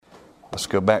Let's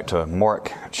go back to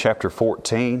Mark chapter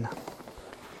 14.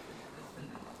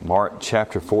 Mark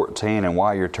chapter 14, and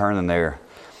while you're turning there,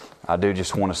 I do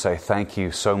just want to say thank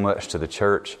you so much to the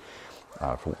church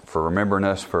for remembering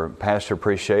us for Pastor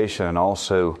Appreciation, and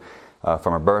also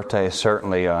for my birthday.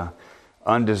 Certainly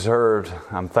undeserved.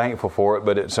 I'm thankful for it,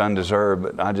 but it's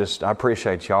undeserved. But I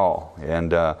appreciate y'all,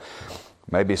 and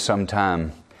maybe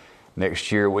sometime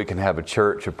next year we can have a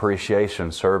church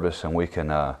appreciation service, and we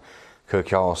can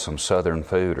cook y'all some Southern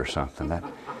food or something.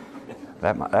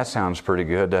 That sounds pretty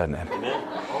good, doesn't it?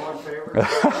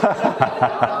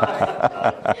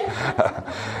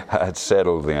 That's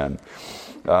settled then.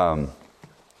 We're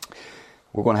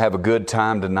going to have a good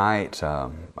time tonight.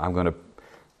 I'm going to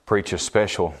preach a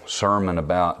special sermon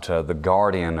about the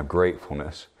guardian of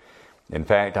gratefulness. In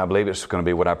fact, I believe it's going to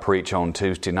be what I preach on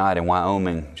Tuesday night in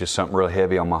Wyoming, just something real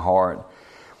heavy on my heart.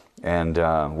 And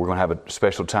we're going to have a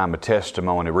special time of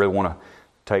testimony. I really want to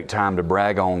take time to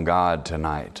brag on God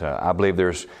tonight. I believe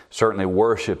there's certainly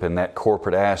worship in that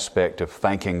corporate aspect of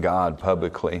thanking God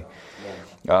publicly.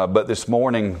 But this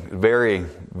morning, very,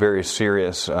 very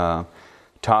serious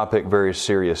topic, very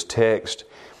serious text.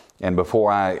 And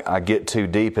before I get too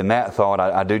deep in that thought,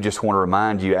 I do just want to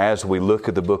remind you, as we look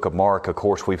at the book of Mark, of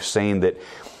course, we've seen that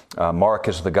Mark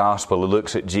is the gospel. It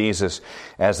looks at Jesus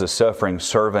as the suffering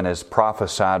servant as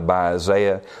prophesied by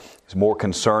Isaiah. He's more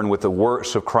concerned with the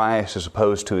works of Christ as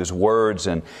opposed to His words.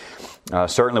 And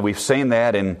certainly we've seen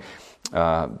that in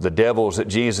the devils that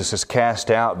Jesus has cast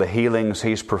out, the healings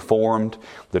He's performed,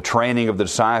 the training of the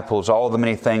disciples, all the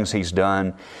many things He's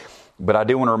done. But I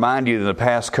do want to remind you that in the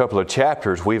past couple of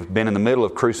chapters, we've been in the middle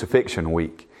of Crucifixion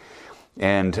Week.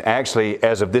 And actually,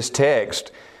 as of this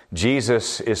text,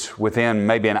 Jesus is within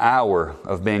maybe an hour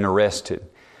of being arrested.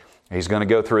 He's going to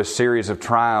go through a series of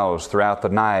trials throughout the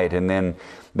night, and then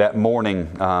that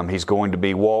morning He's going to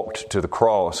be walked to the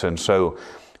cross. And so,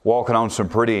 walking on some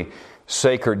pretty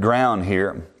sacred ground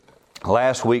here.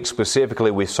 Last week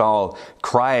specifically, we saw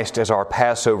Christ as our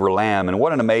Passover lamb. And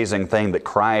what an amazing thing that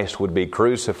Christ would be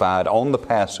crucified on the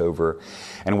Passover.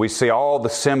 And we see all the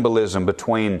symbolism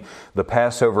between the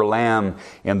Passover lamb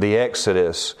in the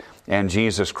Exodus and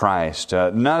Jesus Christ.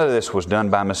 None of this was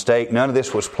done by mistake. None of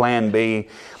this was plan B.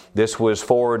 This was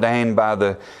foreordained by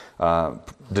the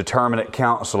determinate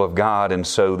counsel of God. And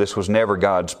so this was never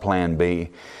God's plan B.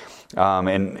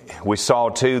 And we saw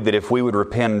too that if we would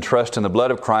repent and trust in the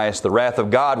blood of Christ, the wrath of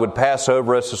God would pass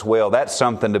over us as well. That's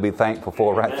something to be thankful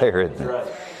for right there, isn't it?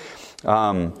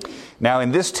 Now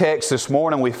in this text this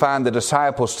morning, we find the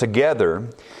disciples together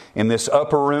in this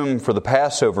upper room for the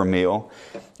Passover meal.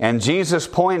 And Jesus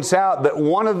points out that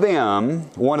one of them,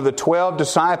 one of the 12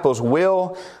 disciples,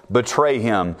 will betray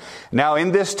Him. Now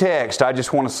in this text, I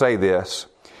just want to say this.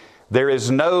 There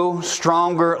is no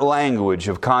stronger language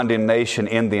of condemnation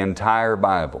in the entire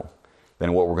Bible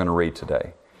than what we're going to read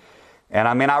today. And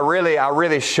I mean, I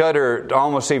really shudder to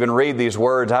almost even read these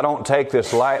words. I don't take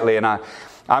this lightly. And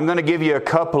I'm going to give you a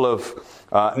couple of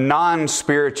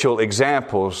non-spiritual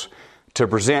examples to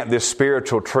present this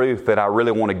spiritual truth that I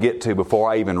really want to get to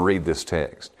before I even read this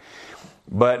text.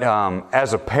 But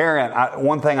as a parent,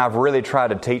 one thing I've really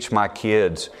tried to teach my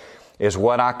kids is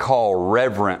what I call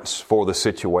reverence for the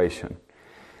situation.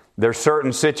 There are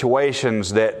certain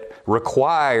situations that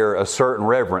require a certain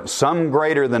reverence, some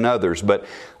greater than others, but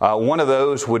one of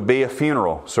those would be a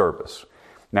funeral service.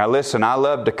 Now listen, I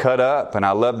love to cut up and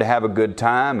I love to have a good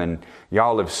time, and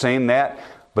y'all have seen that,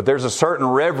 but there's a certain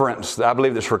reverence that I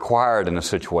believe that's required in a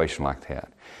situation like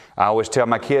that. I always tell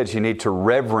my kids, you need to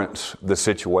reverence the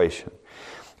situation.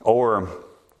 Or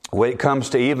when it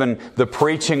comes to even the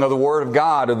preaching of the Word of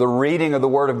God or the reading of the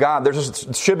Word of God, there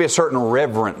should be a certain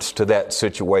reverence to that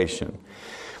situation.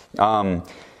 I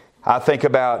think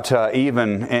about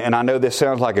even, and I know this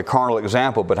sounds like a carnal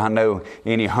example, but I know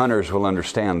any hunters will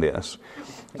understand this.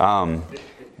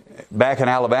 Back in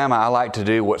Alabama, I like to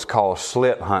do what's called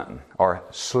slip hunting or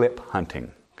slip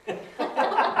hunting. Let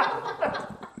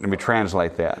me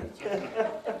translate that.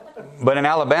 But in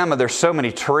Alabama, there's so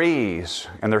many trees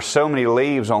and there's so many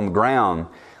leaves on the ground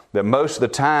that most of the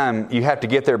time you have to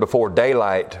get there before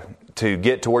daylight to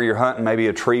get to where you're hunting, maybe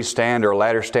a tree stand or a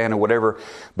ladder stand or whatever,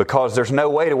 because there's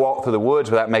no way to walk through the woods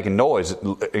without making noise.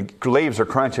 Leaves are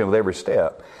crunching with every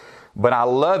step. But I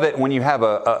love it when you have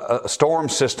a storm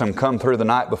system come through the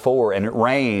night before and it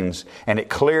rains and it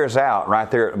clears out right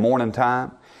there at morning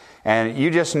time. And you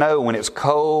just know when it's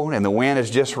cold and the wind is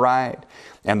just right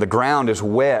and the ground is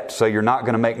wet, so you're not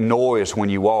going to make noise when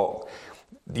you walk.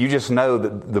 You just know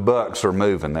that the bucks are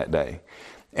moving that day.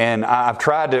 And I've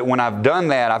tried to, when I've done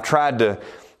that, I've tried to,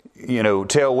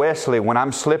 tell Wesley, when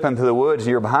I'm slipping through the woods and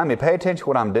you're behind me, pay attention to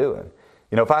what I'm doing.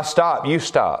 If I stop, you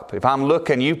stop. If I'm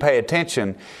looking, you pay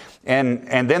attention.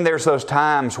 And then there's those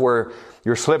times where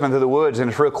you're slipping through the woods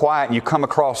and it's real quiet and you come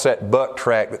across that buck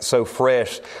track that's so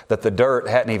fresh that the dirt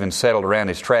hadn't even settled around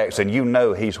his tracks, and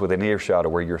he's within earshot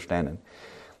of where you're standing.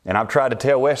 And I've tried to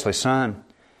tell Wesley, son,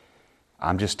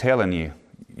 I'm just telling you,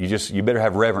 you better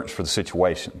have reverence for the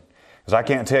situation. Because I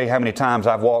can't tell you how many times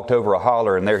I've walked over a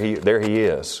holler and there he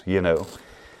is,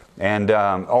 And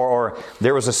or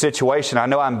there was a situation, I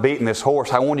know I'm beating this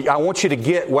horse. I want you to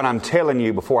get what I'm telling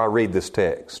you before I read this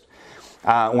text.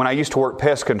 When I used to work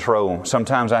pest control,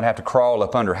 sometimes I'd have to crawl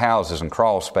up under houses and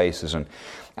crawl spaces. And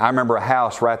I remember a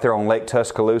house right there on Lake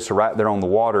Tuscaloosa, right there on the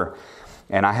water.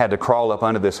 And I had to crawl up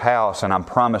under this house, and I'm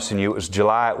promising you, it was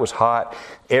July, it was hot.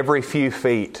 Every few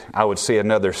feet, I would see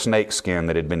another snake skin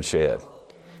that had been shed.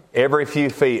 Every few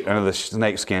feet under the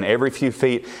snake skin, every few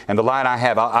feet. And the light I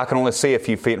have, I can only see a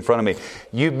few feet in front of me.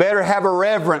 You better have a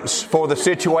reverence for the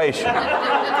situation.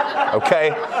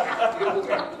 Okay?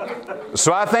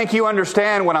 So I think you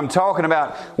understand what I'm talking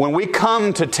about. When we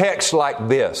come to texts like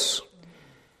this,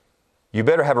 you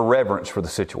better have a reverence for the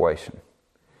situation.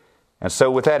 And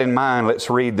so with that in mind, let's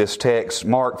read this text,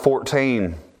 Mark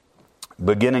 14,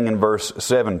 beginning in verse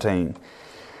 17.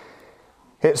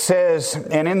 It says,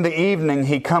 "And in the evening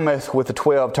he cometh with the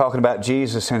 12," talking about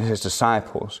Jesus and his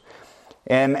disciples.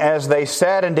 "And as they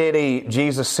sat and did eat,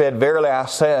 Jesus said, Verily I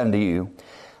say unto you,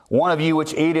 one of you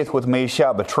which eateth with me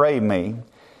shall betray me.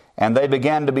 And they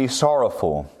began to be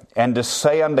sorrowful, and to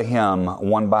say unto him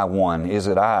one by one, Is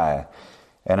it I?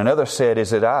 And another said,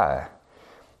 Is it I?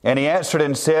 And he answered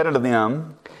and said unto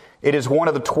them, It is one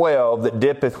of the 12 that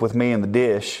dippeth with me in the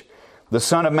dish. The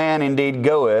Son of Man indeed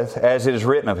goeth, as it is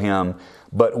written of him,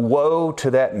 but woe to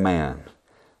that man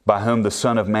by whom the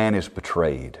Son of Man is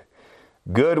betrayed.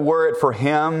 Good were it for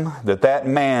him that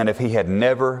man, if he had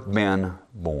never been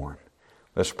born."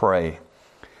 Let's pray.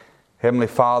 Heavenly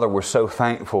Father, we're so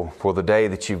thankful for the day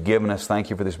that you've given us. Thank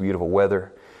you for this beautiful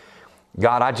weather.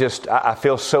 God, I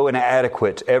feel so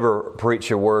inadequate to ever preach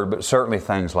your word, but certainly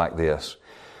things like this.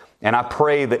 And I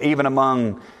pray that even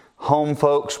among home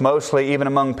folks, mostly even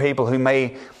among people who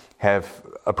may have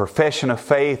a profession of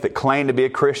faith that claim to be a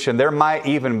Christian, there might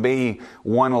even be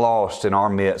one lost in our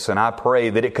midst. And I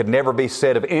pray that it could never be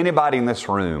said of anybody in this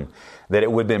room that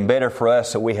it would have been better for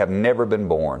us that we have never been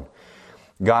born.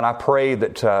 God, I pray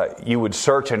that you would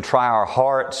search and try our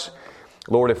hearts.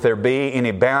 Lord, if there be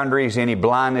any boundaries, any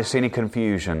blindness, any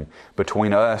confusion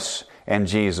between us and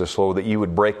Jesus, Lord, that you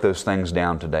would break those things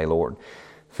down today, Lord.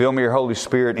 Fill me your Holy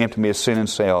Spirit, empty me of sin and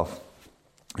self,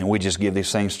 and we just give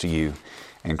these things to you.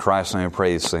 In Christ's name I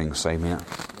pray these things. Amen.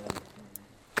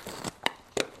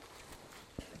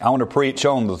 I want to preach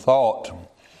on the thought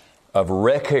of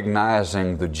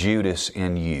recognizing the Judas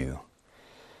in you.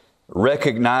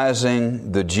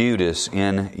 Recognizing the Judas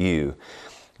in you.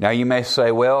 Now you may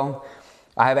say, well,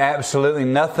 I have absolutely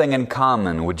nothing in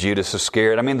common with Judas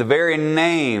Iscariot. I mean, the very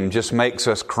name just makes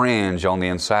us cringe on the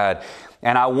inside.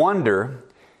 And I wonder,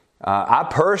 I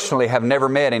personally have never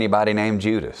met anybody named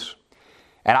Judas.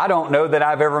 And I don't know that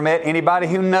I've ever met anybody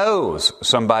who knows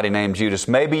somebody named Judas.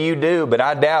 Maybe you do, but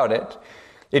I doubt it.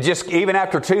 It just, even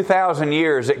after 2,000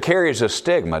 years, it carries a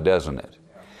stigma, doesn't it?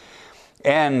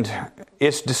 And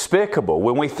it's despicable.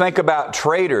 When we think about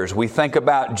traitors, we think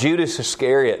about Judas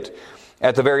Iscariot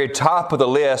at the very top of the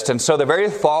list. And so the very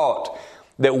thought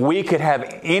that we could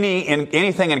have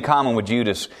anything in common with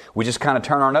Judas, we just kind of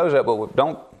turn our nose up, but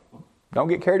don't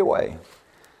get carried away.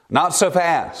 Not so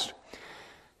fast.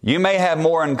 You may have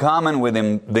more in common with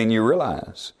him than you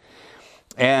realize.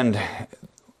 And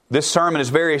this sermon is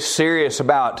very serious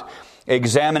about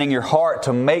examining your heart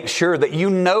to make sure that you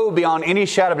know beyond any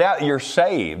shadow of doubt you're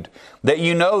saved, that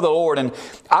you know the Lord. And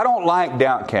I don't like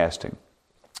doubt casting.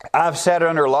 I've sat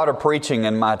under a lot of preaching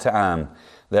in my time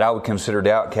that I would consider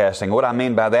doubt casting. What I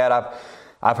mean by that,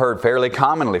 I've heard fairly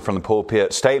commonly from the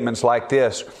pulpit statements like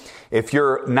this: if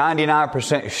you're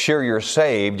 99% sure you're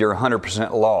saved, you're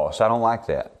 100% lost. I don't like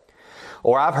that.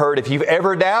 Or I've heard if you've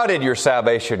ever doubted your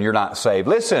salvation, you're not saved.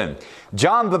 Listen,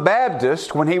 John the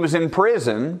Baptist, when he was in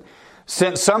prison,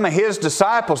 sent some of his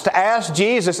disciples to ask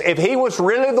Jesus if he was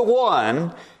really the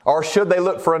one, or should they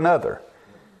look for another.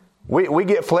 We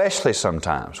get fleshly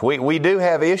sometimes. We do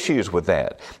have issues with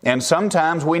that. And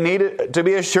sometimes we need to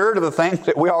be assured of the things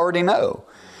that we already know.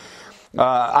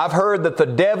 I've heard that the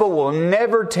devil will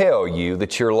never tell you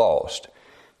that you're lost.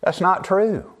 That's not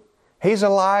true. He's a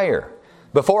liar.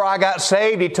 Before I got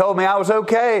saved, he told me I was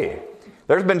okay.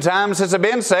 There's been times since I've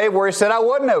been saved where he said I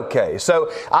wasn't okay.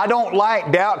 So I don't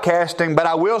like doubt casting, but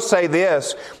I will say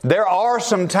this: there are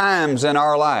some times in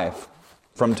our life,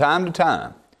 from time to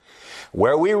time,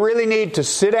 where we really need to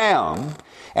sit down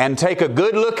and take a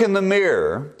good look in the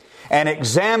mirror and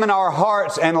examine our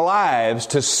hearts and lives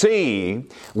to see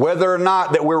whether or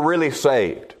not that we're really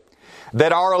saved.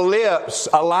 That our lips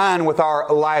align with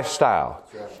our lifestyle.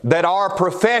 That our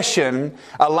profession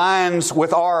aligns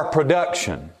with our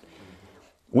production.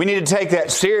 We need to take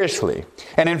that seriously.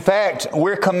 And in fact,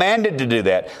 we're commanded to do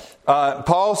that.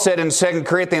 Paul said in 2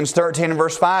 Corinthians 13 and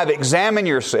verse 5, examine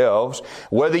yourselves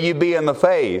whether you be in the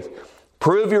faith.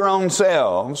 Prove your own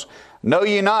selves. Know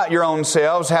ye not your own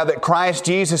selves how that Christ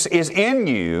Jesus is in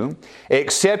you,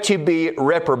 except you be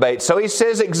reprobate. So he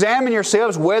says, examine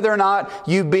yourselves whether or not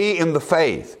you be in the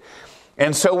faith.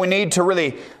 And so we need to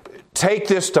really take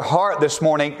this to heart this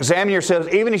morning. Examine yourselves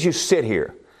even as you sit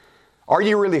here. Are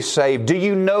you really saved? Do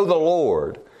you know the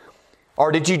Lord?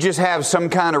 Or did you just have some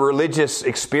kind of religious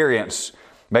experience?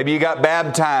 Maybe you got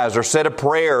baptized or said a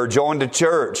prayer or joined a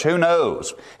church. Who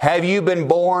knows? Have you been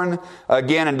born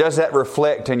again, and does that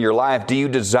reflect in your life? Do you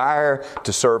desire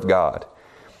to serve God?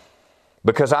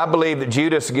 Because I believe that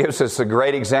Judas gives us a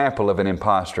great example of an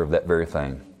imposter of that very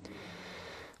thing.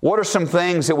 What are some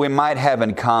things that we might have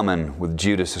in common with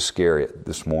Judas Iscariot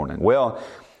this morning? Well,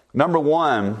 number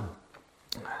one,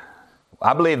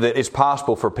 I believe that it's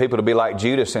possible for people to be like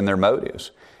Judas in their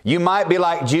motives. You might be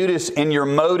like Judas in your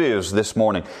motives this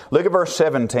morning. Look at verse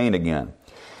 17 again.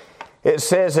 It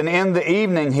says, and in the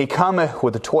evening he cometh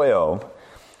with the 12,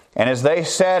 and as they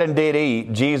sat and did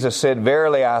eat, Jesus said,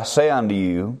 verily I say unto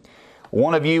you,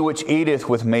 one of you which eateth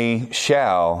with me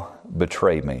shall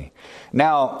betray me.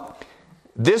 Now,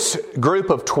 this group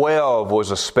of 12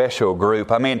 was a special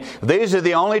group. I mean, these are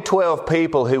the only 12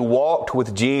 people who walked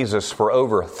with Jesus for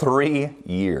over 3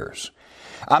 years.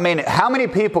 I mean, how many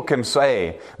people can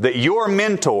say that your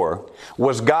mentor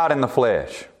was God in the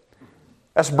flesh?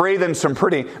 That's breathing some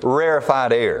pretty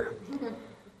rarefied air.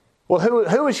 Well,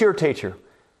 who is your teacher?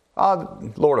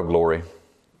 Lord of glory,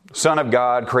 Son of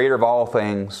God, Creator of all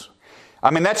things.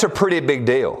 I mean, that's a pretty big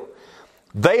deal.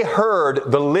 They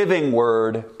heard the living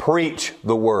Word preach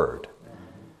the Word.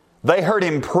 They heard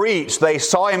Him preach. They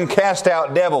saw Him cast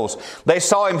out devils. They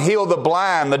saw Him heal the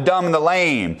blind, the dumb, and the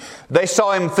lame. They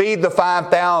saw Him feed the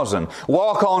 5,000,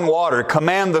 walk on water,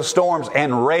 command the storms,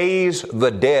 and raise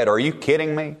the dead. Are you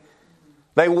kidding me?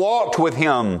 They walked with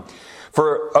Him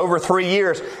for over 3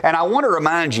 years. And I want to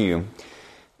remind you,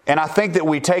 and I think that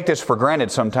we take this for granted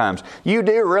sometimes, you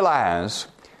do realize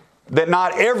that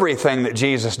not everything that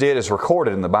Jesus did is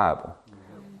recorded in the Bible.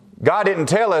 God didn't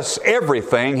tell us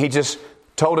everything. He just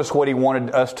told us what He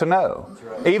wanted us to know.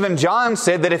 Right. Even John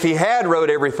said that if He had wrote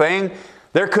everything,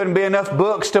 there couldn't be enough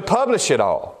books to publish it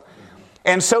all.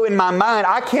 And so in my mind,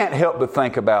 I can't help but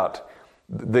think about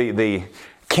the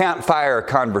campfire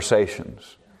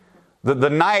conversations. The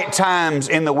night times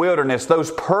in the wilderness,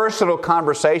 those personal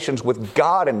conversations with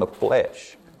God in the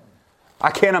flesh. I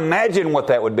can't imagine what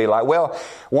that would be like. Well,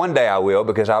 one day I will,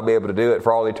 because I'll be able to do it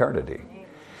for all eternity.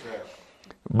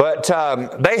 But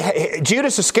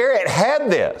Judas Iscariot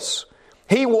had this.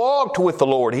 He walked with the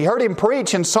Lord. He heard Him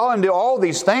preach and saw Him do all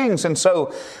these things. And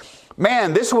so,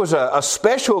 man, this was a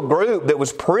special group that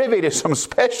was privy to some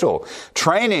special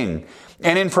training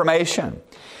and information.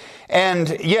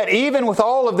 And yet, even with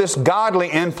all of this godly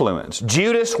influence,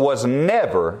 Judas was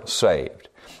never saved.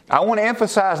 I want to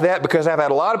emphasize that because I've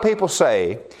had a lot of people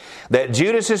say that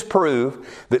Judas is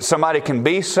proof that somebody can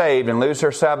be saved and lose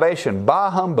their salvation. Bah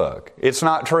humbug. It's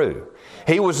not true.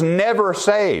 He was never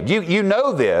saved. You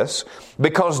know this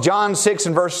because John 6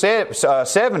 and verse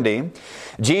 70,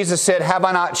 Jesus said, have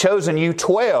I not chosen you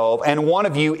 12, and one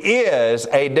of you is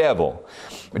a devil.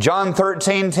 John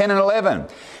 13, 10 and 11,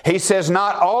 He says,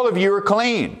 not all of you are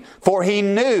clean, for He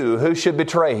knew who should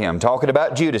betray Him. Talking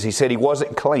about Judas, He said he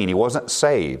wasn't clean, he wasn't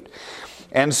saved.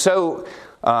 And so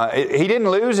he didn't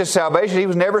lose his salvation. He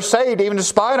was never saved, even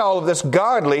despite all of this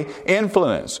godly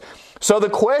influence. So the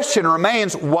question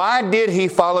remains, why did he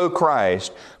follow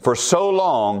Christ for so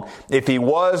long if he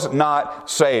was not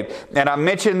saved? And I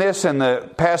mentioned this in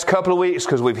the past couple of weeks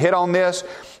because we've hit on this.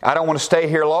 I don't want to stay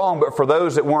here long, but for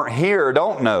those that weren't here or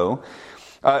don't know,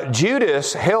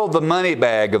 Judas held the money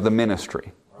bag of the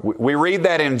ministry. We read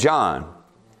that in John.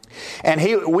 And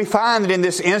we find that in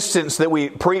this instance that we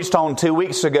preached on 2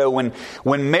 weeks ago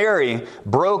when Mary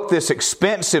broke this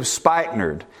expensive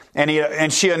spikenard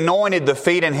and she anointed the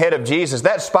feet and head of Jesus,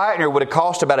 that spikenard would have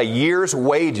cost about a year's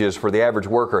wages for the average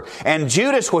worker. And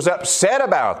Judas was upset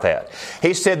about that.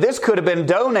 He said this could have been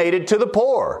donated to the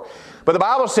poor. But the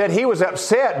Bible said he was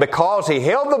upset because he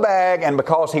held the bag and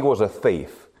because he was a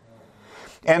thief.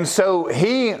 And so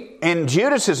he, in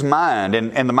Judas's mind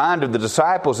and the mind of the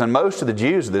disciples and most of the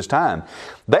Jews at this time,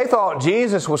 they thought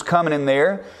Jesus was coming in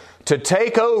there to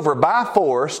take over by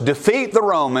force, defeat the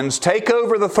Romans, take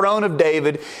over the throne of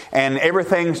David, and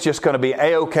everything's just going to be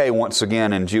A-OK once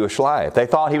again in Jewish life. They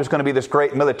thought he was going to be this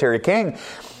great military king.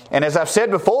 And as I've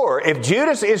said before, if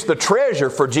Judas is the treasure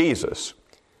for Jesus,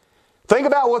 think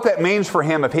about what that means for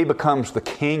him if he becomes the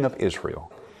king of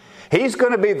Israel. He's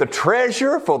going to be the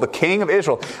treasure for the king of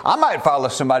Israel. I might follow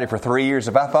somebody for 3 years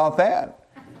if I thought that.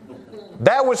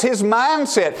 That was his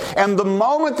mindset. And the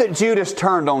moment that Judas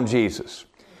turned on Jesus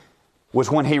was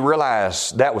when he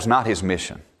realized that was not his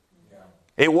mission.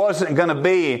 It wasn't going to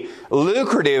be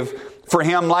lucrative for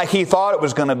him like he thought it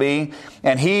was going to be,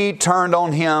 and he turned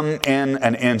on him in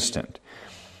an instant.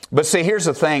 But see, here's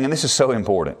the thing, and this is so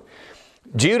important.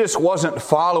 Judas wasn't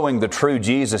following the true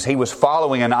Jesus. He was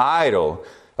following an idol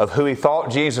of who he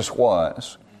thought Jesus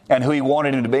was and who he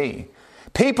wanted him to be.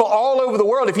 People all over the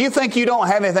world, if you think you don't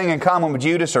have anything in common with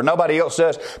Judas or nobody else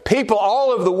does, people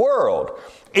all over the world,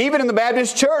 even in the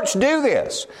Baptist church, do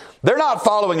this. They're not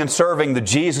following and serving the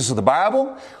Jesus of the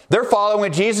Bible. They're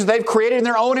following a Jesus they've created in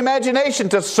their own imagination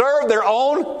to serve their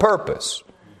own purpose.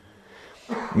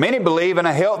 Many believe in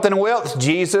a health and wealth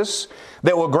Jesus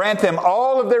that will grant them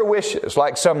all of their wishes,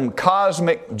 like some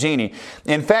cosmic genie.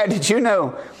 In fact, did you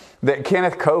know that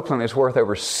Kenneth Copeland is worth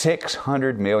over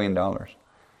 $600 million?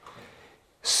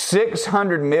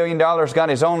 $600 million, got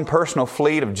his own personal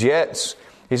fleet of jets.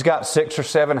 He's got 6 or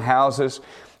 7 houses.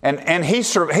 And he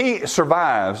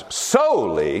survives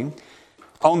solely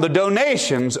on the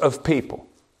donations of people.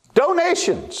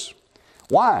 Donations.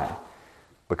 Why?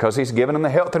 Because he's given them the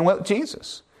health and wealth of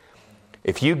Jesus.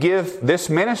 If you give this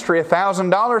ministry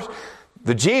 $1,000,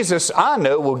 the Jesus I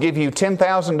know will give you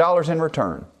 $10,000 in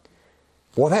return.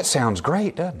 Well, that sounds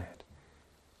great, doesn't it?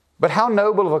 But how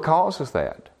noble of a cause is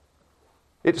that?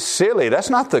 It's silly. That's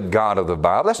not the God of the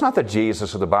Bible. That's not the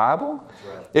Jesus of the Bible.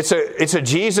 It's a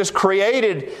Jesus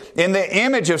created in the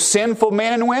image of sinful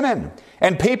men and women.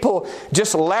 And people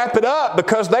just lap it up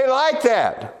because they like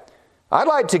that. I'd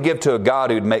like to give to a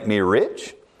God who'd make me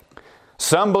rich.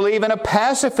 Some believe in a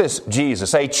pacifist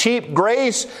Jesus, a cheap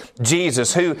grace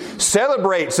Jesus who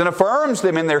celebrates and affirms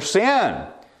them in their sin.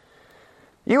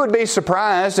 You would be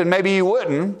surprised, and maybe you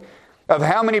wouldn't, of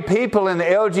how many people in the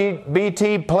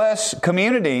LGBT plus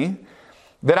community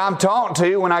that I'm talking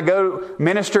to when I go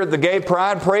minister at the gay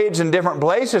pride parades in different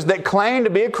places that claim to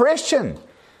be a Christian.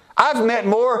 I've met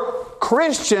more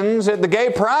Christians at the gay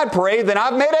pride parade than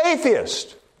I've met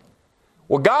atheists.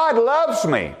 Well, God loves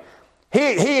me.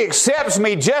 He accepts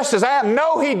me just as I am.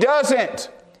 No, He doesn't.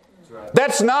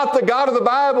 That's not the God of the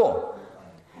Bible.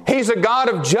 He's a God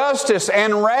of justice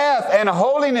and wrath and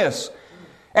holiness.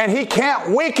 And He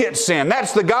can't wink at sin.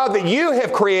 That's the God that you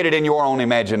have created in your own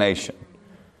imagination.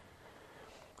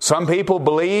 Some people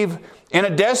believe in a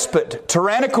despot,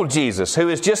 tyrannical Jesus who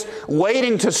is just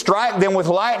waiting to strike them with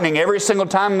lightning every single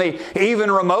time they even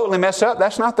remotely mess up.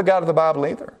 That's not the God of the Bible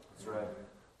either.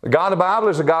 The God of the Bible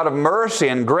is a God of mercy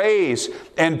and grace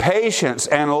and patience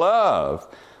and love.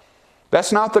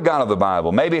 That's not the God of the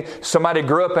Bible. Maybe somebody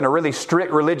grew up in a really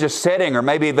strict religious setting, or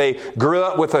maybe they grew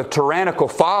up with a tyrannical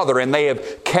father and they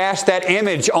have cast that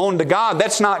image onto God.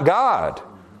 That's not God.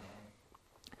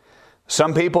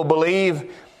 Some people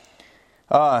believe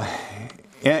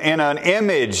in an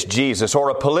image Jesus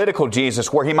or a political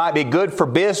Jesus where He might be good for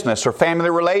business or family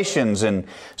relations, and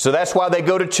so that's why they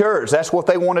go to church. That's what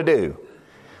they want to do.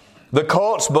 The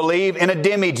cults believe in a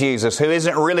demi-Jesus who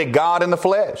isn't really God in the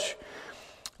flesh.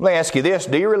 Let me ask you this.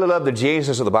 Do you really love the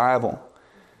Jesus of the Bible?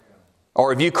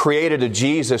 Or have you created a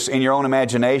Jesus in your own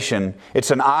imagination? It's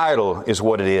an idol is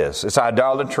what it is. It's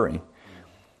idolatry.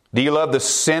 Do you love the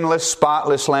sinless,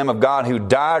 spotless Lamb of God who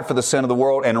died for the sin of the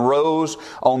world and rose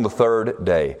on the third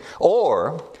day?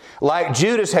 Or, like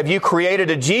Judas, have you created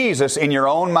a Jesus in your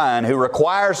own mind who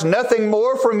requires nothing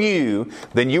more from you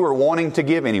than you are wanting to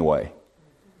give anyway?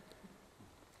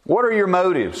 What are your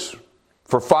motives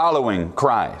for following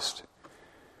Christ?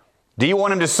 Do you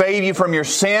want Him to save you from your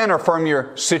sin or from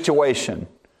your situation?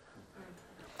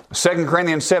 2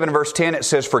 Corinthians 7 verse 10, it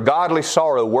says, "For godly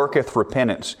sorrow worketh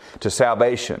repentance to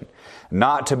salvation,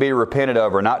 not to be repented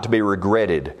of or not to be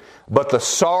regretted. But the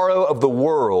sorrow of the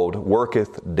world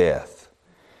worketh death."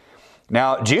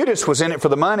 Now, Judas was in it for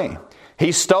the money.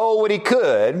 He stole what he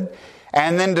could,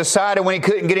 and then decided when he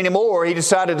couldn't get any more, he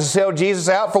decided to sell Jesus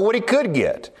out for what he could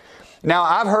get. Now,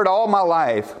 I've heard all my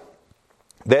life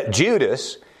that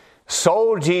Judas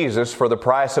sold Jesus for the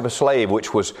price of a slave,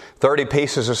 which was 30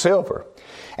 pieces of silver.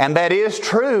 And that is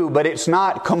true, but it's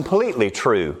not completely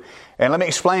true. And let me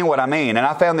explain what I mean. And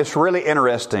I found this really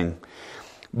interesting.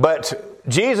 But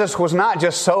Jesus was not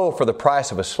just sold for the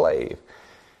price of a slave.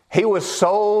 He was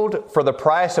sold for the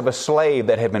price of a slave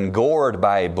that had been gored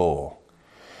by a bull.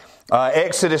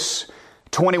 Exodus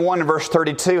 21 and verse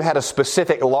 32 had a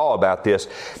specific law about this.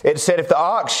 It said, if the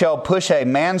ox shall push a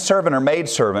manservant or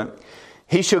maidservant,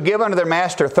 he shall give unto their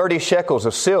master 30 shekels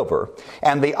of silver,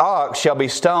 and the ox shall be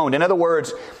stoned. In other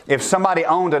words, if somebody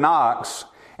owned an ox,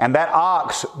 and that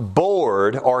ox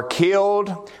bored or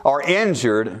killed or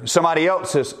injured somebody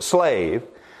else's slave,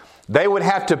 they would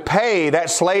have to pay that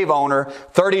slave owner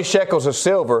 30 shekels of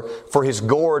silver for his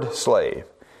gored slave.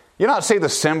 You not see the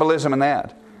symbolism in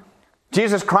that?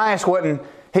 Jesus Christ wasn't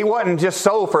just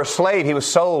sold for a slave, He was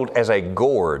sold as a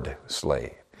gored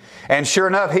slave. And sure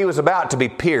enough, He was about to be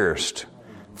pierced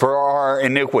for our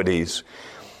iniquities.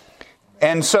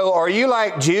 And so are you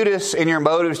like Judas in your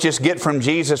motives, just get from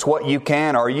Jesus what you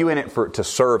can? Or are you in it to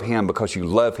serve Him because you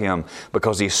love Him,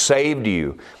 because He saved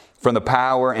you from the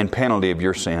power and penalty of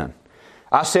your sin?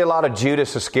 I see a lot of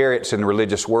Judas Iscariots in the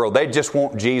religious world. They just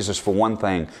want Jesus for one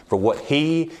thing, for what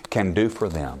He can do for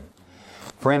them.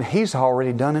 Friend, He's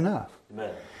already done enough.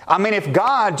 Amen. I mean, if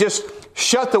God just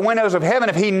shut the windows of heaven,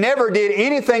 if He never did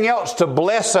anything else to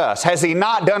bless us, has He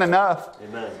not done enough?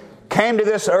 Amen. Came to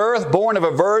this earth, born of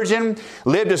a virgin,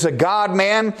 lived as a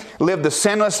God-man, lived the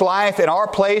sinless life in our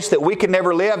place that we could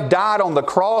never live, died on the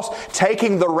cross,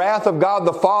 taking the wrath of God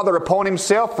the Father upon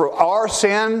Himself for our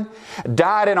sin,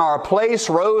 died in our place,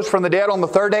 rose from the dead on the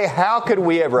third day. How could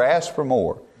we ever ask for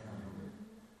more?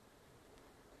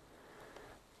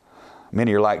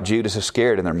 Many are like Judas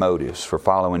Iscariot in their motives for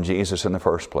following Jesus in the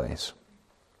first place.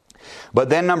 But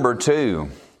then number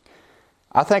two,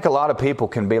 I think a lot of people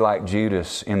can be like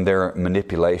Judas in their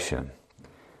manipulation.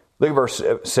 Look at verse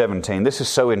 17. This is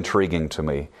so intriguing to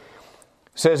me. It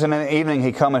says, and in the evening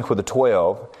He cometh with the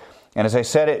 12, and as they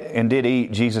sat and did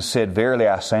eat, Jesus said, verily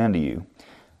I say unto you,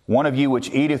 one of you which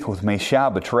eateth with me shall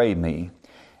betray me.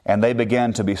 And they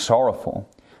began to be sorrowful,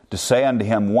 to say unto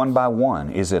Him one by one,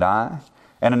 is it I?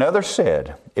 And another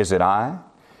said, is it I?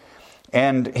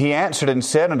 And He answered and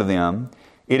said unto them,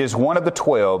 it is one of the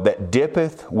 12 that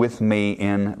dippeth with me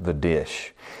in the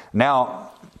dish.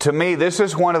 Now, to me, this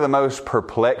is one of the most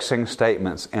perplexing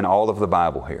statements in all of the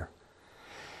Bible here.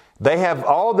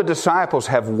 All the disciples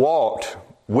have walked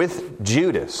with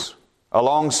Judas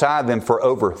alongside them for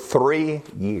over 3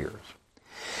 years.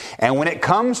 And when it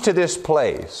comes to this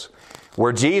place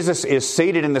where Jesus is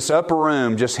seated in this upper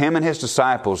room, just Him and His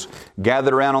disciples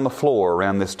gathered around on the floor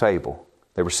around this table.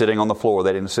 They were sitting on the floor.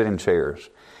 They didn't sit in chairs.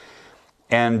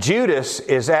 And Judas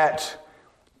is at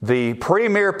the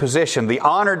premier position, the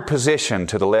honored position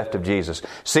to the left of Jesus.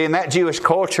 See, in that Jewish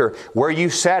culture, where you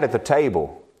sat at the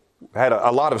table had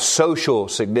a lot of social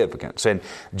significance. And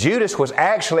Judas was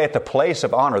actually at the place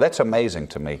of honor. That's amazing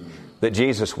to me that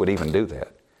Jesus would even do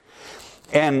that.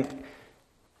 And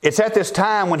it's at this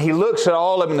time when He looks at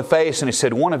all of them in the face and He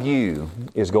said, one of you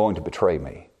is going to betray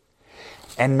me.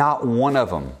 And not one of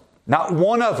them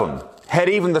had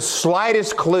even the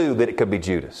slightest clue that it could be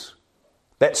Judas.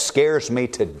 That scares me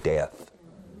to death.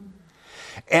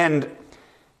 And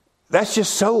that's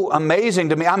just so amazing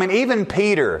to me. I mean, even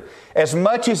Peter, as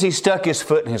much as he stuck his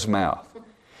foot in his mouth,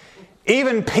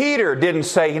 even Peter didn't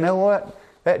say, you know what?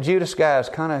 That Judas guy is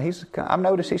I've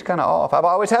noticed he's kind of off. I've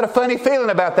always had a funny feeling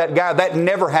about that guy. That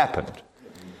never happened.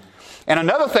 And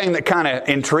another thing that kind of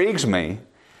intrigues me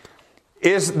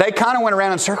is they kind of went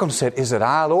around in circles and said, is it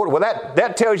I, Lord? Well,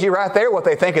 that tells you right there what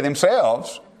they think of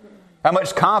themselves. How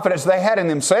much confidence they had in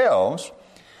themselves.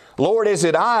 Lord, is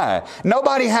it I?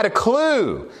 Nobody had a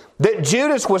clue that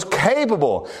Judas was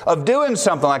capable of doing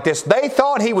something like this. They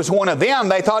thought he was one of them.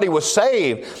 They thought he was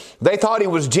saved. They thought he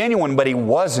was genuine, but he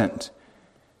wasn't.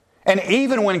 And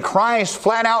even when Christ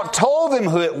flat out told them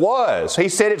who it was, He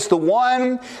said, it's the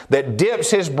one that dips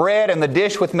his bread in the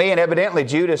dish with me. And evidently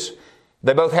Judas,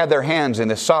 they both had their hands in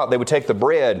this salt. They would take the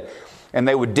bread and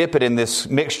they would dip it in this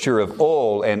mixture of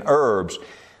oil and herbs.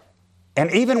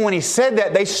 And even when He said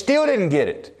that, they still didn't get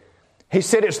it. He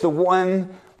said, it's the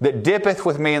one that dippeth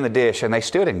with me in the dish. And they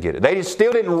still didn't get it. They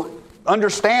still didn't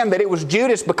understand that it was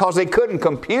Judas because they couldn't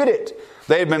compute it.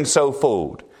 They had been so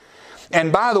fooled.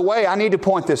 And by the way, I need to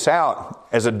point this out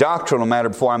as a doctrinal matter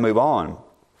before I move on.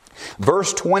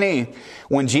 Verse 20,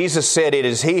 when Jesus said, it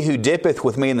is He who dippeth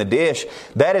with me in the dish,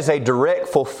 that is a direct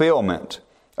fulfillment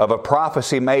of a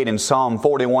prophecy made in Psalm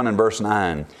 41 and verse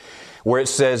 9, where it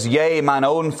says, yea, mine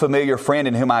own familiar friend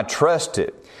in whom I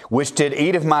trusted, which did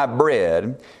eat of my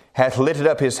bread, hath lifted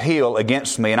up his heel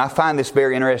against me. And I find this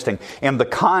very interesting. In the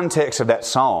context of that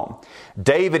psalm,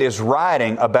 David is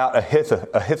writing about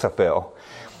Ahithophel.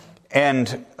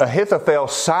 And Ahithophel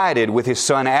sided with his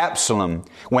son Absalom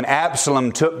when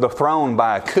Absalom took the throne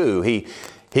by a coup. He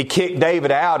He kicked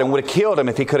David out and would have killed him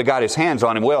if he could have got his hands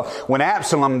on him. Well, when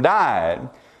Absalom died,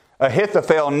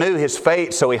 Ahithophel knew his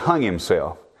fate, so he hung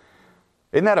himself.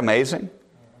 Isn't that amazing?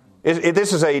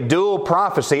 This is a dual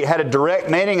prophecy. It had a direct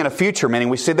meaning and a future meaning.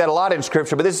 We see that a lot in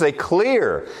Scripture, but this is a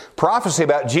clear prophecy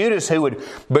about Judas who would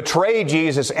betray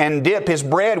Jesus and dip his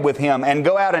bread with him and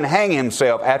go out and hang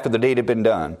himself after the deed had been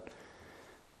done.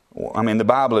 I mean, the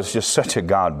Bible is just such a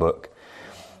God book.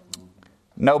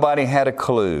 Nobody had a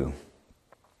clue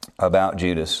about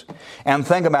Judas. And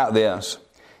think about this.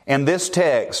 In this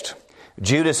text,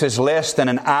 Judas is less than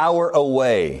an hour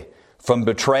away from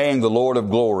betraying the Lord of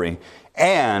glory,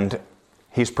 and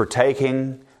he's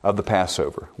partaking of the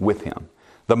Passover with him.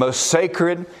 The most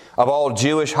sacred of all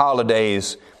Jewish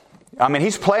holidays. I mean,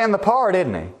 he's playing the part,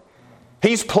 isn't he?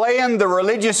 He's playing the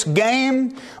religious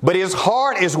game, but his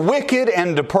heart is wicked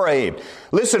and depraved.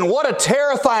 Listen, what a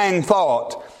terrifying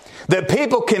thought that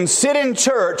people can sit in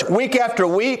church week after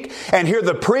week and hear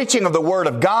the preaching of the Word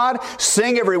of God,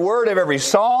 sing every word of every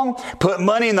song, put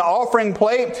money in the offering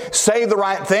plate, say the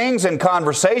right things in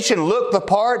conversation, look the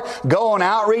part, go on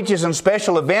outreaches and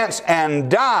special events, and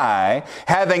die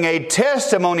having a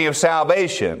testimony of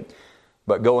salvation,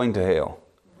 but going to hell.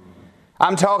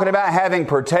 I'm talking about having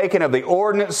partaken of the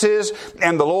ordinances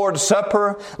and the Lord's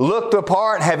Supper, look the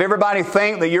part, have everybody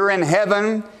think that you're in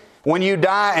heaven when you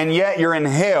die, and yet you're in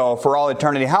hell for all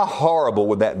eternity. How horrible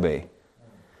would that be?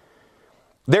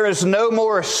 There is no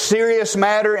more serious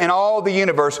matter in all the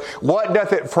universe. What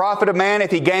doth it profit a man if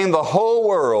he gain the whole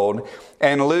world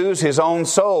and lose his own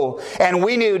soul? And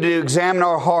we need to examine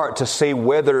our heart to see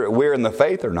whether we're in the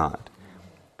faith or not.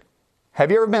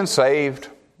 Have you ever been saved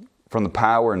from the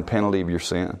power and penalty of your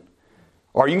sin?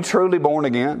 Are you truly born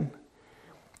again?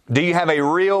 Do you have a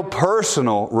real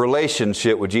personal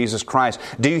relationship with Jesus Christ?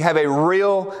 Do you have a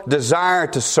real desire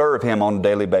to serve Him on a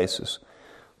daily basis?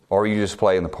 Or are you just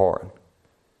playing the part?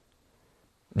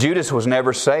 Judas was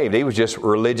never saved. He was just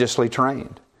religiously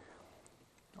trained.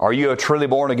 Are you a truly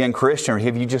born again Christian, or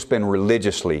have you just been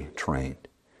religiously trained?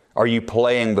 Are you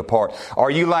playing the part?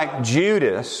 Are you like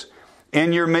Judas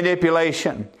in your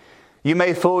manipulation? You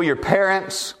may fool your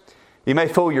parents. You may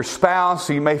fool your spouse.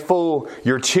 You may fool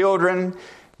your children.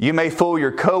 You may fool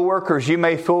your co-workers. You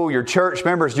may fool your church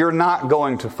members. You're not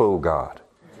going to fool God.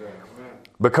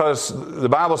 Because the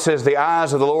Bible says the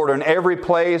eyes of the Lord are in every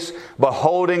place,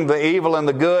 beholding the evil and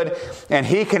the good. And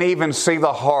He can even see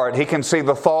the heart. He can see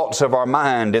the thoughts of our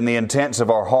mind and the intents of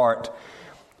our heart.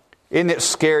 Isn't it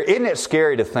scary? Isn't it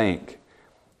scary to think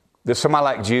that somebody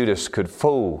like Judas could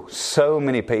fool so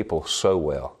many people so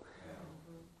well?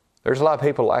 There's a lot of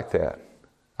people like that.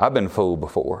 I've been fooled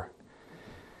before.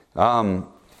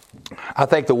 I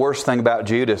think the worst thing about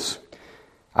Judas,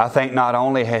 I think not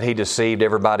only had he deceived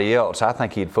everybody else, I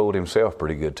think he'd fooled himself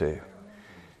pretty good too.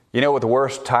 You know what the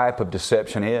worst type of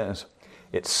deception is?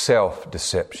 It's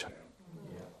self-deception.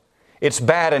 It's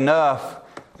bad enough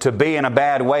to be in a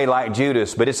bad way like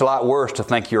Judas, but it's a lot worse to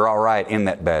think you're all right in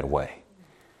that bad way.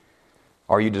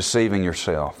 Are you deceiving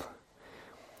yourself?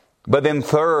 But then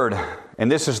third, and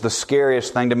this is the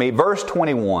scariest thing to me, verse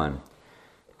 21.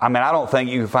 I mean, I don't think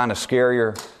you can find a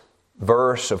scarier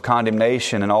verse of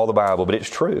condemnation in all the Bible, but it's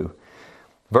true.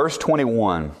 Verse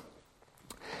 21,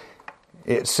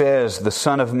 it says, "The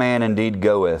Son of Man indeed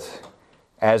goeth,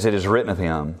 as it is written of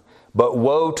Him, but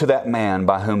woe to that man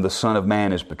by whom the Son of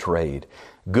Man is betrayed.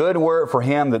 Good were it for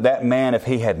him that man, if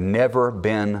he had never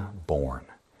been born."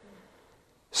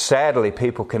 Sadly,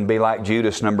 people can be like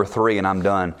Judas, number 3, and I'm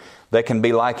done. They can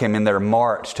be like him in their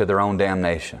march to their own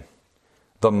damnation.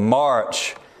 The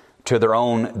march to their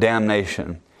own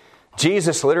damnation.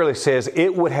 Jesus literally says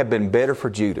it would have been better for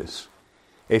Judas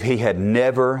if he had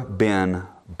never been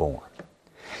born.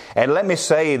 And let me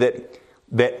say that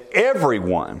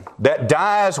everyone that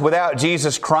dies without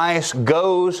Jesus Christ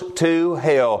goes to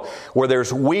hell, where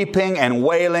there's weeping and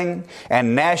wailing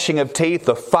and gnashing of teeth.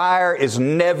 The fire is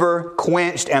never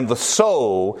quenched and the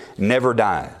soul never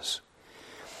dies.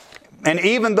 And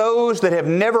even those that have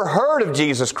never heard of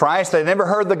Jesus Christ, they've never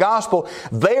heard the gospel,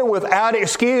 they are without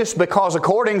excuse, because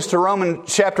according to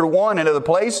Romans chapter 1 and other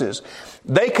places,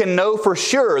 they can know for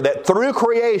sure that through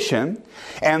creation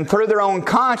and through their own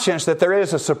conscience that there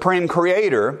is a supreme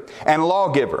creator and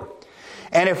lawgiver.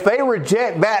 And if they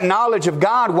reject that knowledge of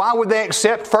God, why would they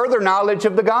accept further knowledge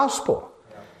of the gospel?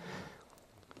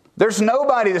 There's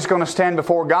nobody that's going to stand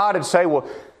before God and say, well,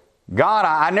 God,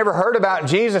 I never heard about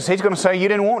Jesus. He's going to say, you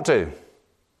didn't want to.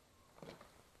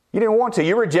 You didn't want to.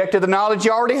 You rejected the knowledge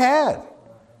you already had.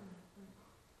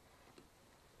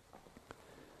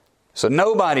 So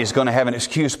nobody's going to have an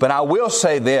excuse. But I will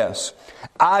say this.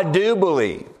 I do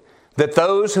believe that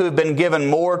those who have been given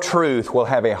more truth will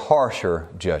have a harsher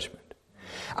judgment.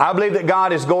 I believe that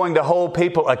God is going to hold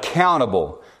people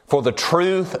accountable for the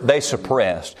truth they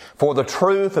suppressed, for the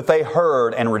truth that they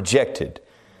heard and rejected.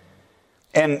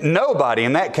 And nobody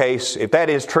in that case, if that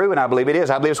is true, and I believe it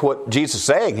is, I believe it's what Jesus is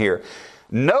saying here,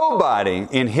 nobody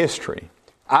in history,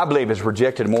 I believe, has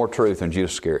rejected more truth than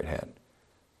Judas Iscariot had.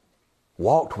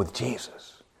 Walked with Jesus.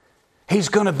 He's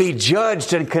going to be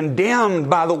judged and condemned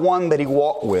by the one that he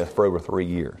walked with for over 3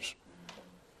 years.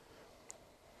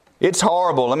 It's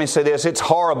horrible. Let me say this. It's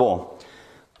horrible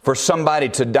for somebody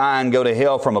to die and go to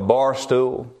hell from a bar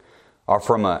stool or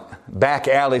from a back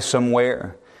alley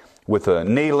somewhere with a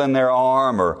needle in their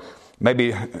arm, or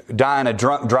maybe die in a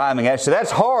drunk driving accident.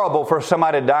 That's horrible for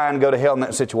somebody to die and go to hell in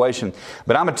that situation.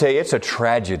 But I'm going to tell you, it's a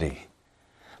tragedy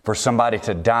for somebody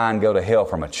to die and go to hell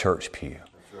from a church pew,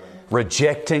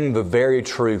 rejecting the very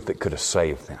truth that could have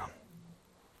saved them.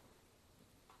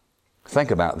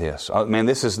 Think about this. Man,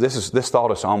 this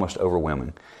thought is almost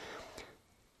overwhelming.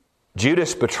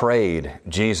 Judas betrayed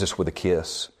Jesus with a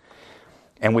kiss.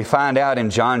 And we find out in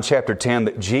John chapter 10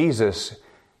 that Jesus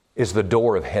is the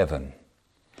door of heaven.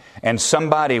 And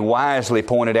somebody wisely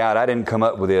pointed out, I didn't come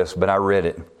up with this, but I read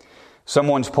it.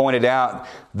 Someone's pointed out,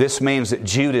 this means that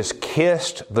Judas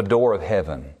kissed the door of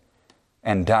heaven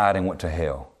and died and went to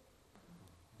hell.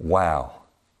 Wow.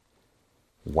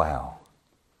 Wow.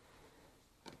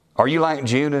 Are you like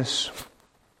Judas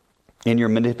in your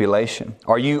manipulation?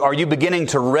 Are you beginning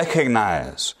to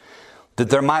recognize that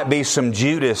there might be some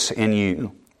Judas in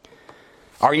you?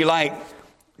 Are you like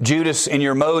Judas in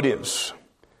your motives?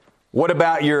 What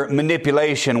about your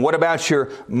manipulation? What about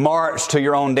your march to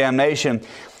your own damnation?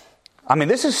 I mean,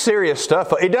 this is serious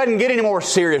stuff. It doesn't get any more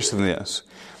serious than this.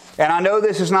 And I know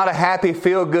this is not a happy,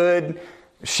 feel-good,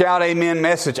 shout amen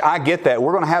message. I get that.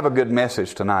 We're going to have a good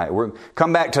message tonight.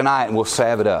 Come back tonight and we'll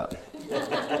salve it up.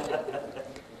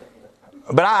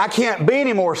 But I can't be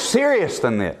any more serious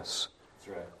than this.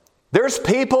 There's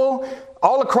people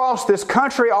all across this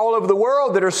country, all over the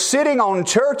world, that are sitting on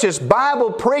churches,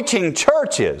 Bible preaching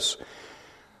churches,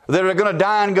 that are going to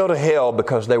die and go to hell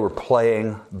because they were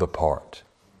playing the part.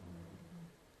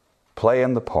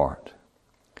 Playing the part.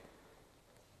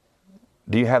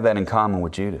 Do you have that in common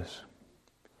with Judas?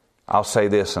 I'll say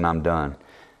this and I'm done.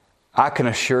 I can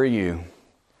assure you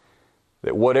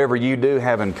that whatever you do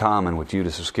have in common with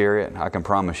Judas Iscariot, I can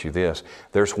promise you this.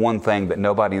 There's one thing that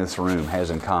nobody in this room has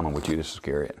in common with Judas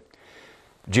Iscariot.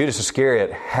 Judas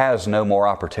Iscariot has no more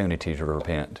opportunity to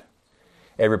repent.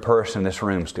 Every person in this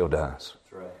room still does.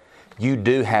 That's right. You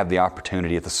do have the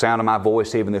opportunity. At the sound of my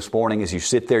voice even this morning as you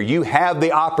sit there, you have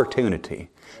the opportunity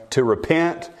to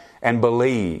repent and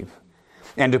believe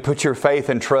and to put your faith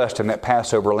and trust in that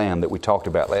Passover lamb that we talked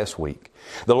about last week.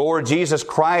 The Lord Jesus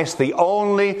Christ, the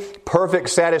only perfect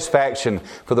satisfaction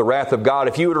for the wrath of God.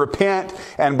 If you would repent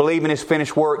and believe in His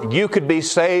finished work, you could be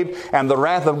saved and the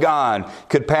wrath of God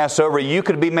could pass over you. You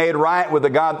could be made right with the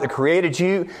God that created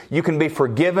you. You can be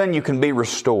forgiven. You can be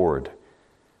restored.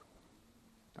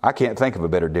 I can't think of a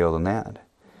better deal than that.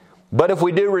 But if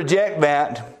we do reject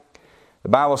that, the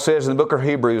Bible says in the book of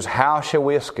Hebrews, how shall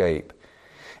we escape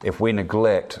if we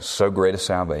neglect so great a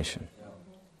salvation?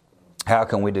 How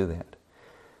can we do that?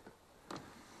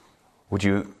 Would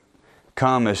you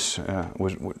come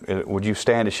would you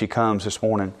stand as she comes this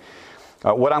morning?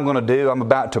 What I'm going to do, I'm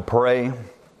about to pray.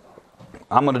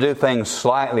 I'm going to do things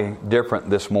slightly different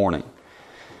this morning.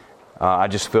 I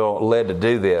just feel led to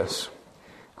do this.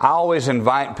 I always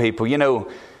invite people. You know,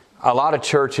 a lot of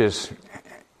churches,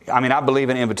 I believe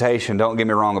in invitation. Don't get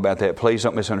me wrong about that. Please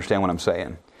don't misunderstand what I'm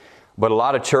saying. But a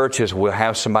lot of churches will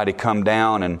have somebody come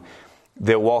down and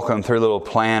they'll walk them through a little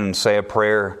plan and say a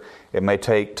prayer. It may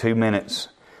take 2 minutes.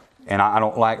 And I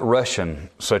don't like rushing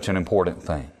such an important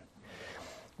thing.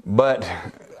 But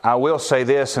I will say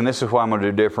this, and this is what I'm going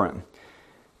to do different.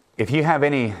 If you have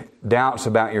any doubts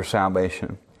about your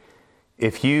salvation,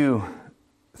 if you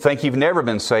think you've never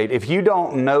been saved, if you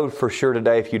don't know for sure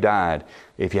today if you died,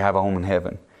 if you have a home in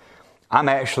heaven, I'm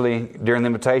actually, during the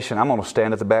invitation, I'm going to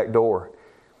stand at the back door.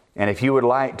 And if you would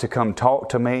like to come talk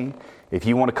to me, if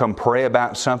you want to come pray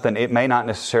about something, it may not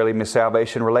necessarily be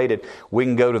salvation related. We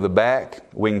can go to the back,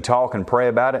 we can talk and pray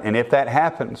about it. And if that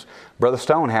happens, Brother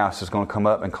Stonehouse is going to come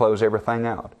up and close everything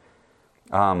out.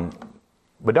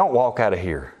 But don't walk out of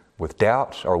here with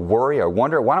doubts or worry or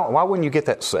wonder. Why wouldn't you get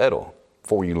that settled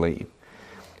before you leave?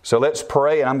 So let's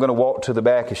pray, and I'm going to walk to the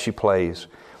back as she plays.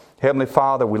 Heavenly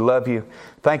Father, we love you.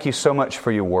 Thank you so much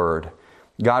for your word.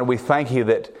 God, we thank you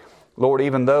that, Lord,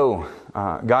 even though,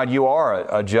 God, you are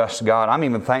a just God, I'm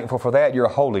even thankful for that. You're a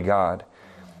holy God.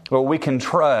 Lord, we can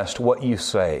trust what you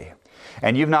say.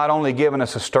 And You've not only given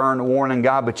us a stern warning,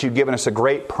 God, but You've given us a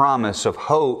great promise of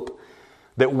hope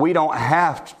that we don't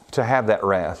have to have that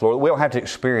wrath. Lord, we don't have to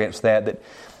experience that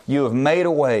You have made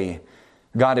a way.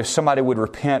 God, if somebody would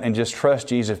repent and just trust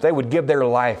Jesus, if they would give their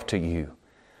life to You,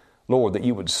 Lord, that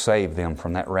You would save them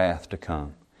from that wrath to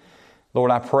come.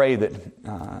 Lord, I pray that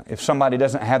if somebody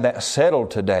doesn't have that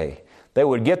settled today, they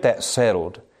would get that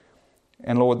settled.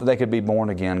 And Lord, that they could be born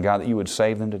again. God, that You would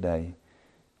save them today.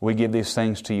 We give these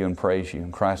things to You and praise You.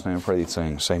 In Christ's name I pray these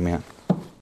things. Amen.